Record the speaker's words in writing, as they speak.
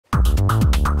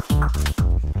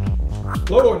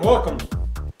Hello and welcome.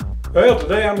 Well,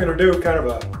 today I'm going to do kind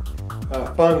of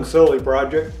a fun, silly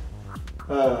project.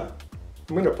 I'm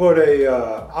going to put a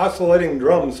oscillating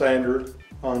drum sander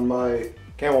on my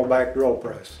camelback drill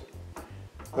press.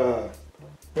 I'm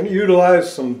going to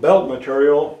utilize some belt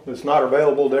material that's not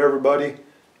available to everybody.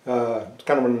 It's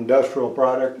kind of an industrial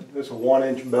product. This is a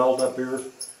 1-inch belt up here,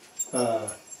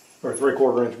 or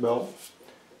 3/4 inch belt.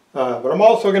 But I'm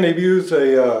also going to use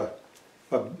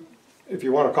if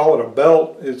you want to call it a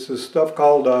belt, it's this stuff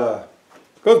called,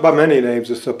 goes by many names.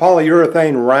 It's a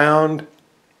polyurethane round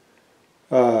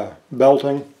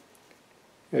belting.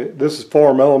 This is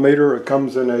 4mm. It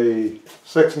comes in a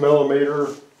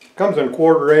 6mm. It comes in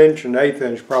 1/4 inch and 1/8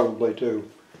 inch probably too.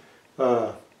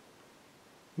 But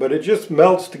it just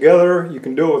melts together. You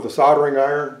can do it with a soldering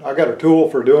iron. I got a tool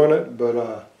for doing it, but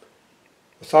a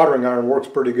soldering iron works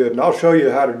pretty good. And I'll show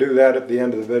you how to do that at the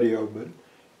end of the video. But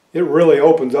it really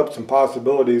opens up some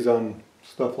possibilities on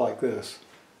stuff like this.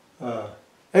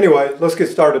 Anyway, let's get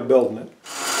started building it.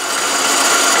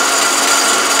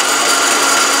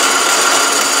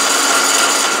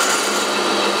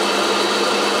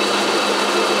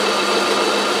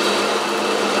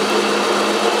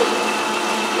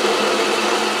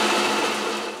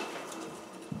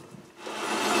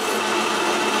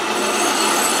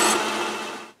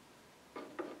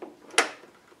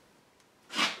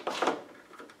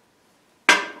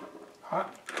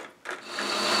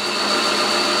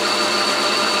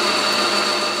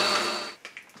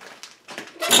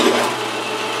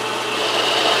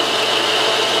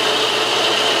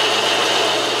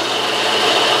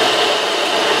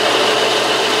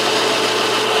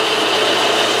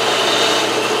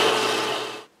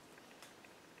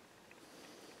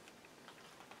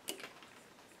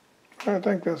 I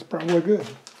think that's probably good.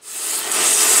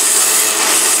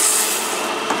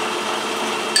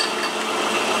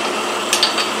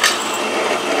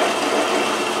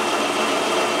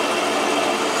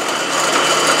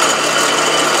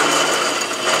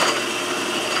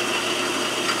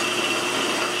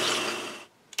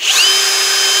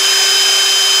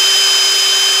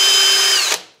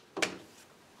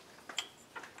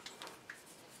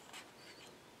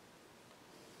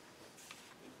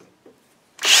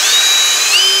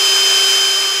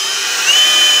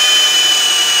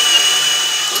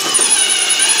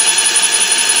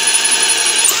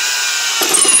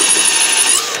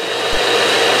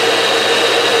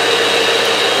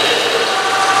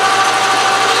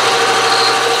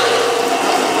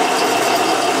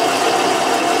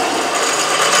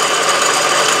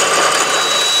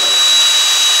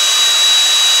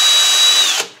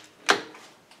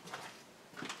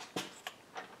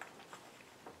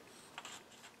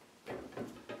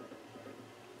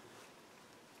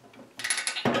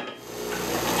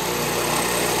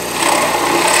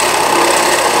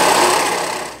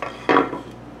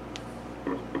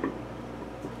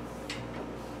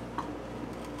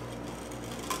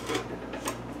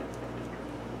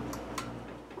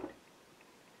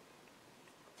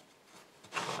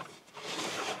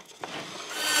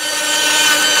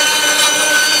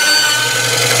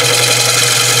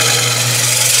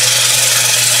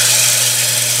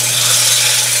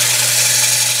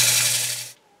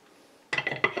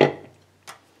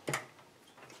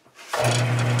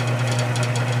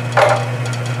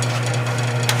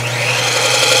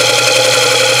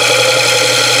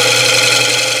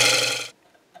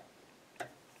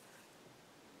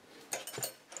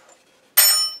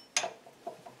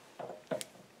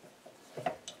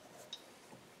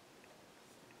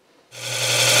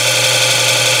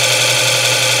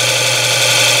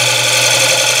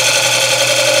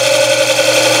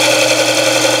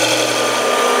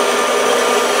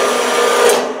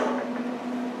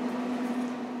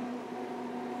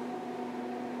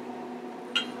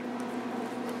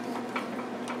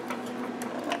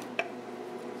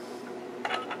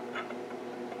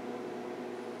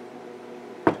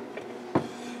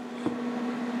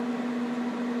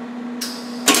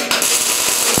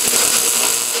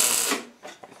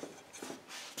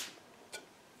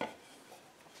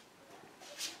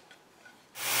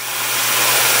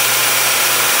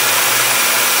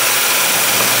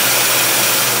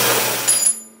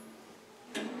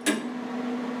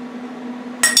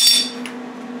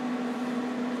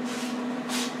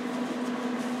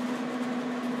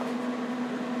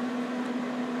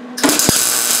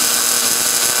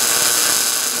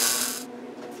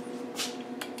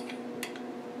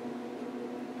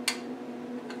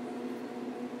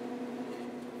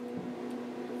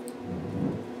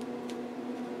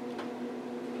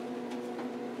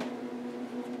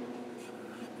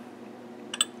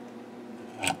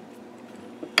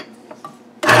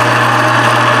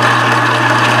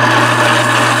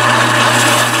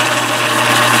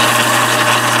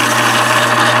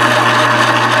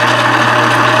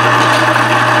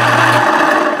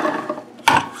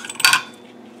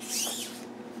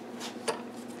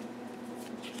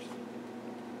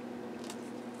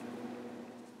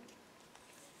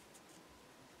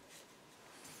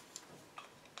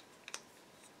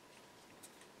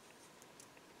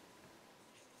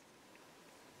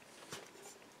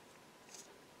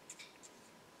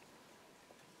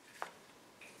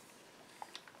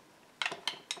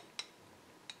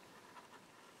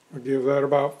 I'll give that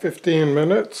about 15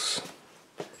 minutes.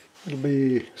 It'll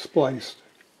be spliced.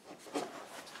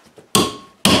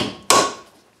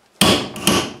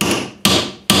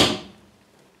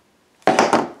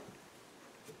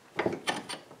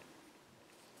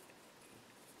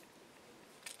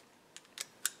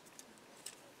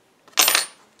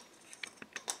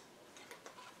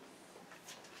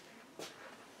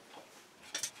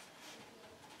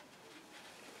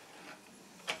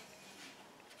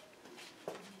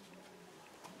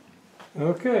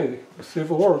 Okay, let's see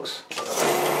if it works. Look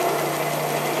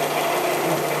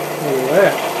at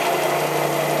that.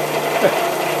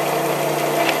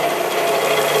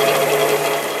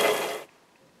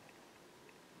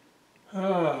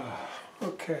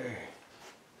 Okay.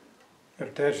 Got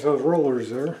to attach those rollers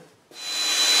there.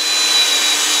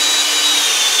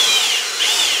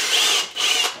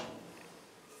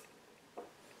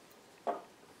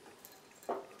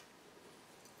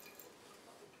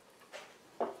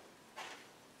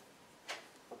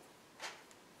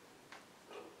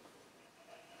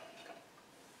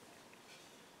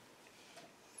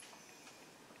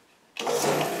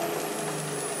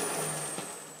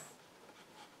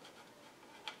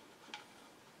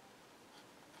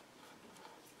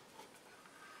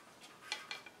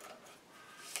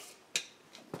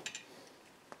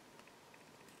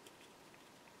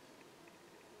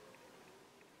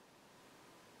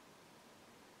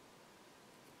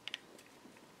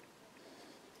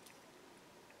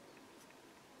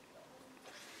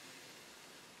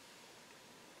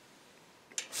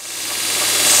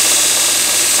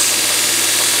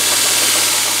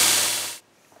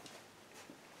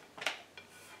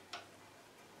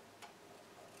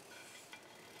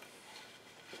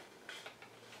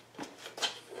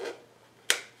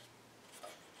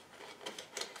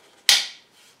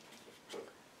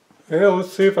 Well,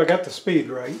 let's see if I got the speed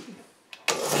right.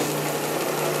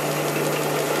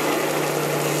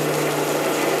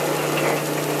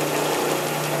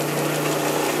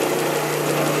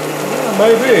 Yeah,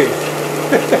 maybe.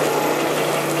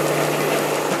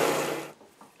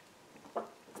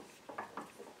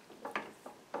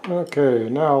 Okay,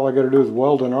 now all I got to do is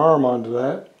weld an arm onto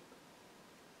that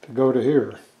to go to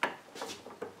here.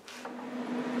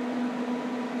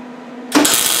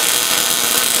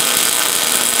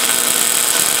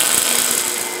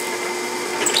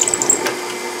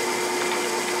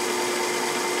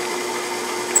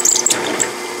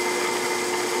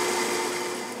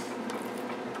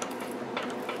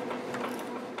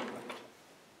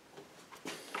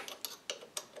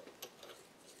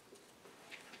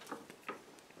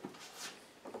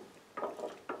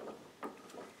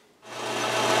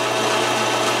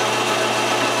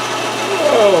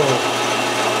 A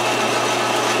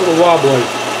little wobbly.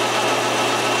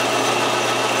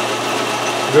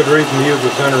 Good reason to use the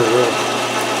center wheel.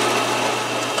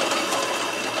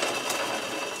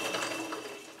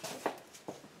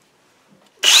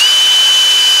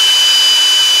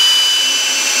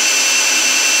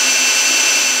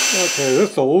 Okay,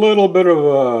 this is a little bit of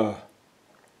a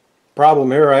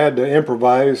problem here. I had to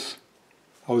improvise.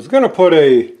 I was going to put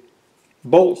a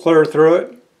bolt clear through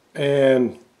it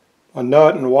and a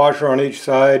nut and a washer on each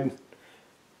side,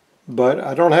 but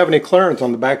I don't have any clearance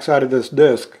on the back side of this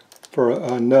disc for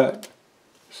a nut,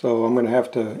 so I'm going to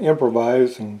have to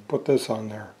improvise and put this on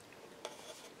there.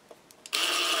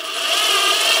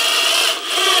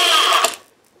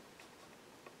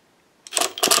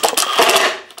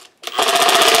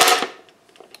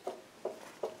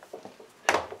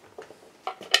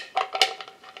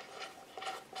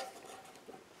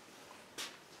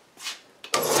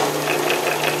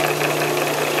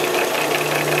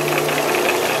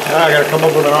 Now I got to come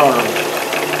up with an arm.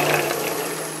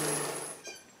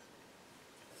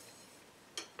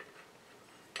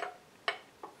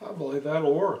 I believe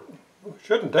that'll work. It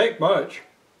shouldn't take much.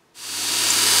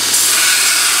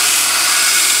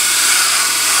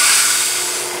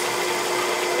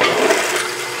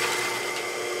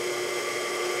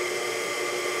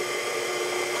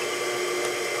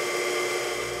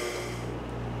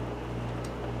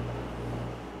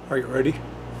 Are you ready?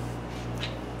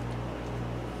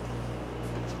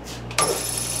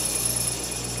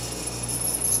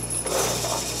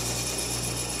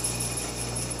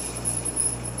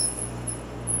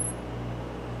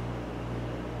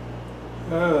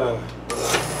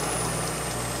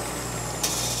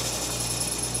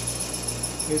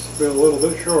 Needs to be a little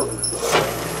bit shorter.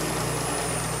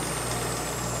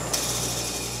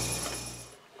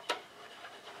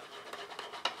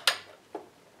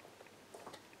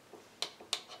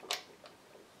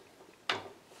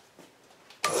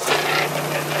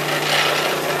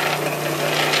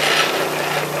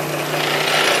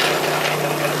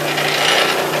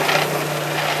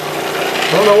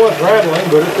 rattling,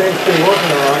 but it seems to be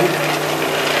working all right.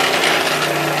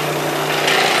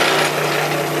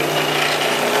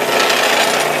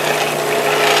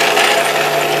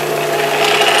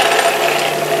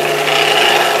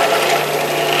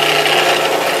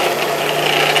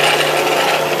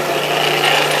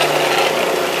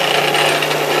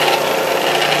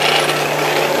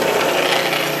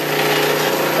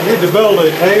 I need to build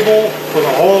a table with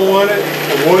a hole in it,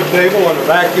 a wood table and a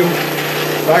vacuum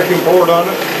board on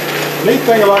it. The neat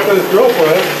thing about this drill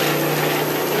press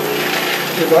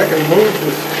is I can move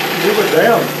it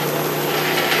down,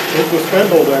 move the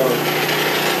spindle down.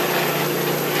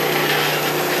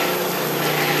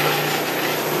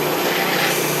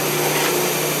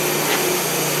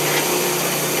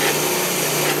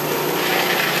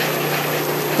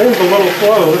 Seems a little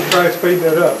slow. Let's try speeding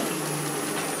it up.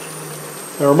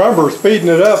 Now remember, speeding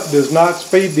it up does not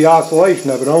speed the oscillation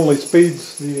up. It only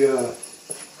speeds the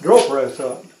drill press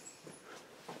up.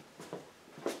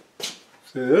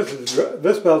 See,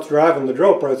 this belt's driving the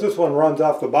drill press. This one runs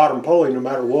off the bottom pulley no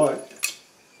matter what.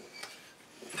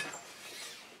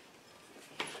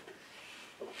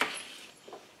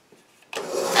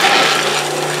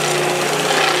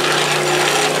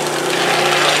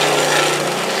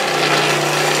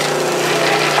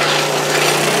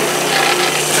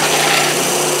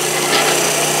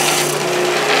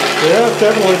 Yeah, it's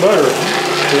definitely better.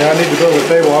 Yeah, I need to build a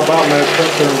table. I bought my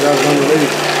structure and got it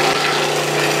underneath.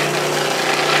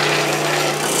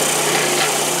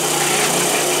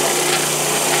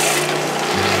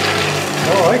 I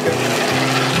like it.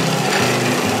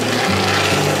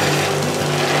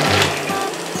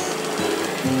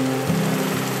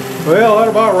 Well, that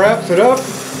about wraps it up.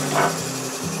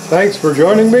 Thanks for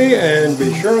joining me, and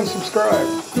be sure and subscribe.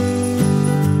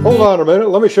 Hold on a minute,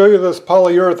 let me show you this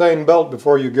polyurethane belt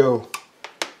before you go.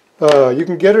 You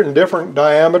can get it in different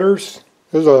diameters.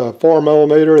 There's a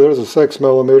 4mm, there's a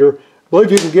 6mm. I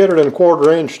believe you can get it in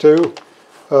 1/4 inch too,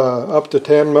 up to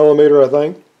 10mm I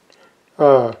think.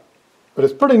 But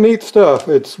it's pretty neat stuff.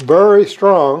 It's very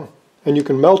strong, and you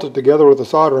can melt it together with a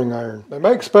soldering iron. They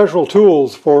make special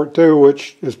tools for it too,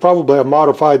 which is probably a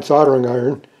modified soldering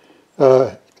iron.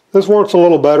 This works a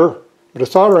little better, but a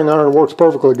soldering iron works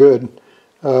perfectly good.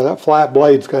 That flat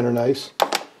blade's kind of nice.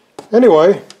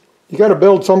 Anyway, you got to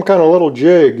build some kind of little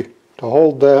jig to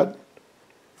hold that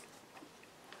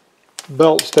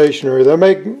belt stationary. They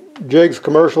make jigs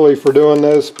commercially for doing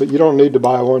this, but you don't need to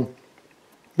buy one.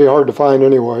 It'd be hard to find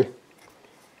anyway.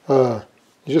 You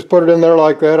just put it in there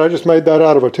like that. I just made that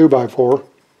out of a 2x4.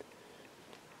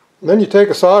 And then you take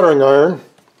a soldering iron,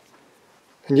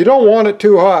 and you don't want it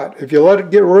too hot. If you let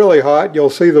it get really hot, you'll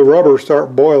see the rubber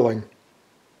start boiling.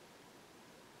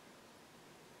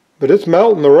 But it's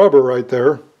melting the rubber right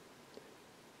there.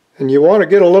 And you want to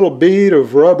get a little bead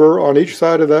of rubber on each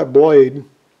side of that blade,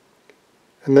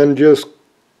 and then just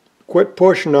quit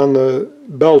pushing on the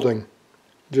belting.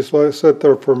 Just let it sit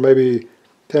there for maybe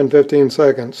 10-15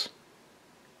 seconds.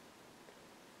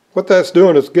 What that's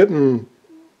doing is getting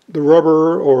the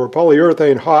rubber or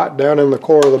polyurethane hot down in the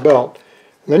core of the belt.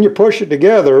 And then you push it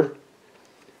together,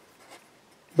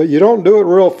 but you don't do it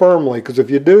real firmly, because if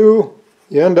you do,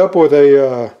 you end up with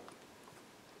a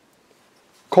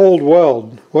cold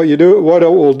weld. What it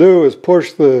will do is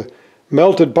push the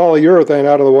melted polyurethane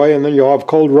out of the way, and then you'll have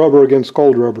cold rubber against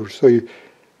cold rubber. So you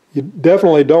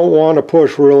definitely don't want to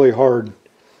push really hard.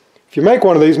 If you make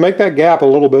one of these, make that gap a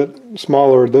little bit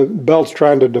smaller. The belt's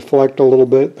trying to deflect a little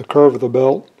bit, the curve of the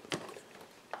belt.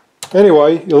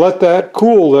 Anyway, you let that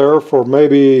cool there for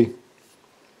maybe,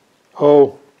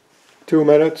 2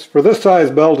 minutes. For this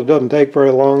size belt, it doesn't take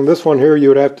very long. This one here, you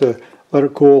would have to let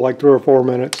it cool like 3 or 4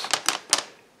 minutes.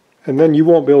 And then you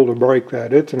won't be able to break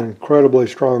that. It's an incredibly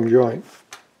strong joint.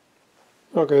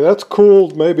 Okay, that's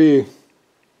cooled maybe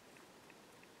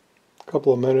a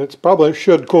couple of minutes. Probably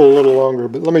should cool a little longer,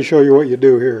 but let me show you what you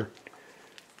do here.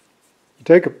 You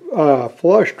take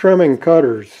flush trimming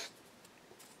cutters,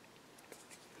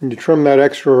 and you trim that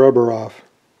extra rubber off.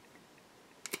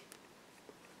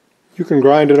 You can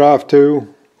grind it off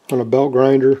too on a belt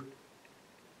grinder,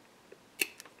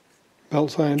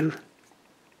 belt sander.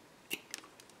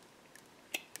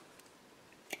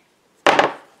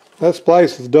 That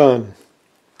splice is done.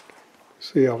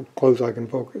 See how close I can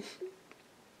focus.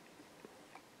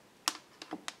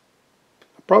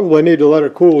 I probably need to let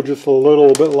it cool just a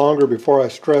little bit longer before I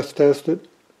stress test it.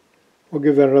 We'll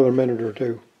give that another minute or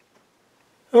two.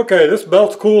 Okay, this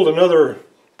belt's cooled another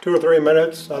 2 or 3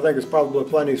 minutes. I think it's probably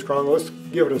plenty strong. Let's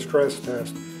give it a stress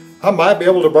test. I might be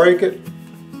able to break it.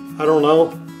 I don't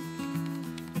know.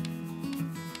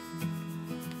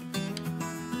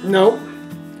 Nope.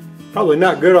 Probably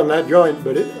not good on that joint,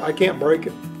 but I can't break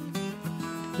it.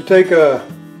 You take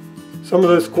some of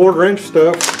this 1/4 inch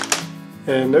stuff,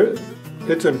 and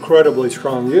it's incredibly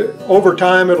strong. Over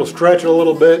time it'll stretch a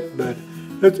little bit, but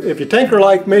if you tinker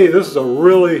like me, this is a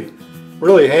really,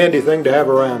 really handy thing to have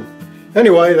around.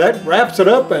 Anyway, that wraps it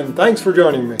up, and thanks for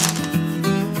joining me.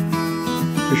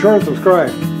 Be sure and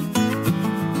subscribe.